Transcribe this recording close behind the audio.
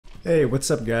Hey, what's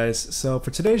up guys? So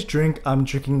for today's drink, I'm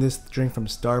drinking this drink from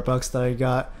Starbucks that I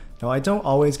got. Now I don't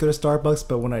always go to Starbucks,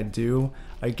 but when I do,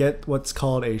 I get what's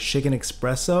called a shaken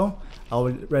espresso. I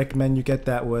would recommend you get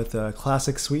that with a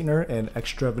classic sweetener and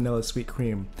extra vanilla sweet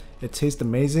cream. It tastes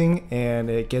amazing and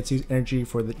it gets you energy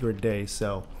for your day,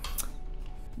 so.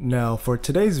 Now for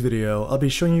today's video, I'll be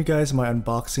showing you guys my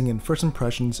unboxing and first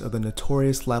impressions of the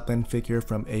notorious Lappland figure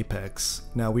from Apex.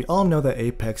 Now we all know that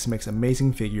Apex makes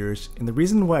amazing figures, and the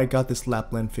reason why I got this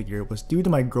Lappland figure was due to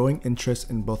my growing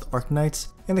interest in both Arknights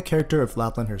and the character of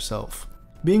Lappland herself.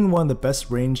 Being one of the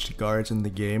best ranged guards in the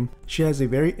game, she has a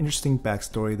very interesting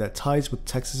backstory that ties with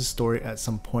Texas' story at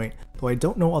some point, though I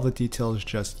don't know all the details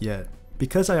just yet.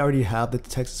 Because I already have the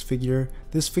Texas figure,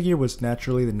 this figure was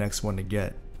naturally the next one to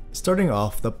get. Starting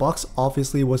off, the box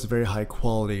obviously was very high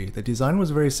quality, the design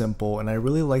was very simple, and I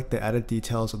really liked the added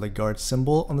details of the guard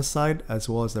symbol on the side as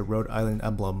well as the Rhode Island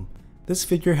emblem. This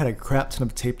figure had a crap ton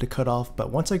of tape to cut off,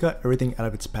 but once I got everything out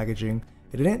of its packaging,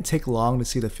 it didn't take long to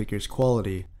see the figure's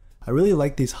quality. I really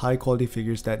like these high quality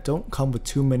figures that don't come with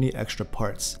too many extra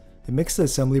parts. It makes the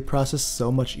assembly process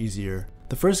so much easier.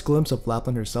 The first glimpse of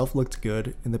Lappland herself looked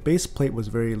good, and the base plate was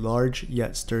very large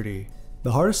yet sturdy.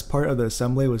 The hardest part of the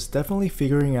assembly was definitely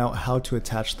figuring out how to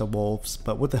attach the wolves,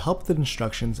 but with the help of the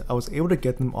instructions, I was able to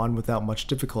get them on without much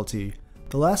difficulty.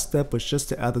 The last step was just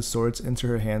to add the swords into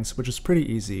her hands, which was pretty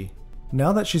easy.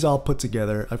 Now that she's all put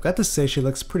together, I've got to say she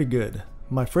looks pretty good.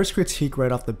 My first critique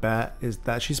right off the bat is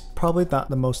that she's probably not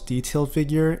the most detailed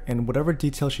figure, and whatever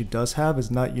detail she does have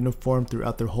is not uniform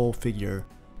throughout the whole figure.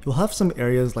 You'll have some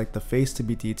areas like the face to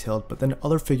be detailed, but then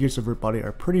other figures of her body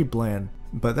are pretty bland.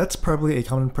 But that's probably a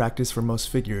common practice for most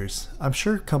figures. I'm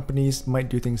sure companies might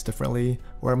do things differently,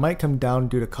 or it might come down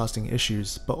due to costing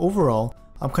issues, but overall,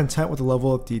 I'm content with the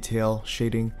level of detail,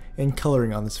 shading, and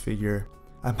coloring on this figure.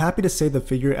 I'm happy to say the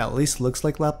figure at least looks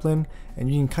like Lappland, and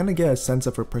you can kinda get a sense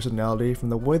of her personality from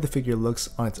the way the figure looks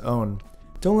on its own.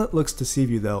 Don't let looks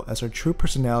deceive you though, as her true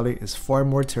personality is far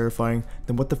more terrifying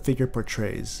than what the figure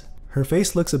portrays. Her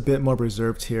face looks a bit more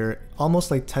reserved here,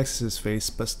 almost like Texas's face,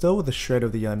 but still with a shred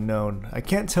of the unknown. I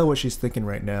can't tell what she's thinking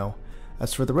right now.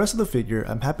 As for the rest of the figure,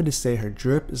 I'm happy to say her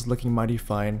drip is looking mighty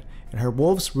fine, and her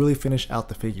wolves really finish out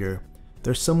the figure.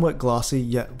 They're somewhat glossy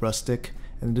yet rustic,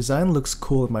 and the design looks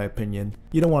cool in my opinion.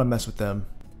 You don't want to mess with them.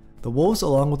 The wolves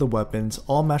along with the weapons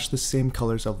all match the same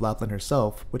colors of Lappland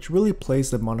herself, which really plays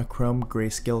the monochrome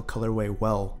grayscale colorway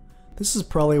well. This is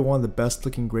probably one of the best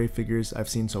looking gray figures I've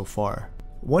seen so far.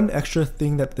 One extra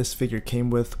thing that this figure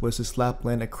came with was this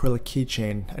Lappland acrylic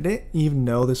keychain. I didn't even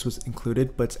know this was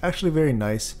included, but it's actually very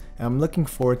nice, and I'm looking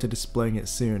forward to displaying it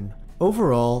soon.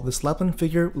 Overall, this Lappland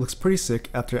figure looks pretty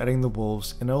sick after adding the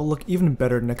wolves, and it'll look even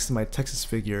better next to my Texas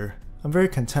figure. I'm very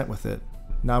content with it.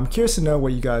 Now I'm curious to know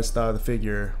what you guys thought of the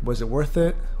figure. Was it worth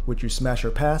it? Would you smash or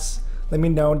pass? Let me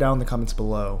know down in the comments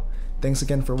below. Thanks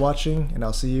again for watching, and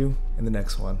I'll see you in the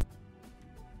next one.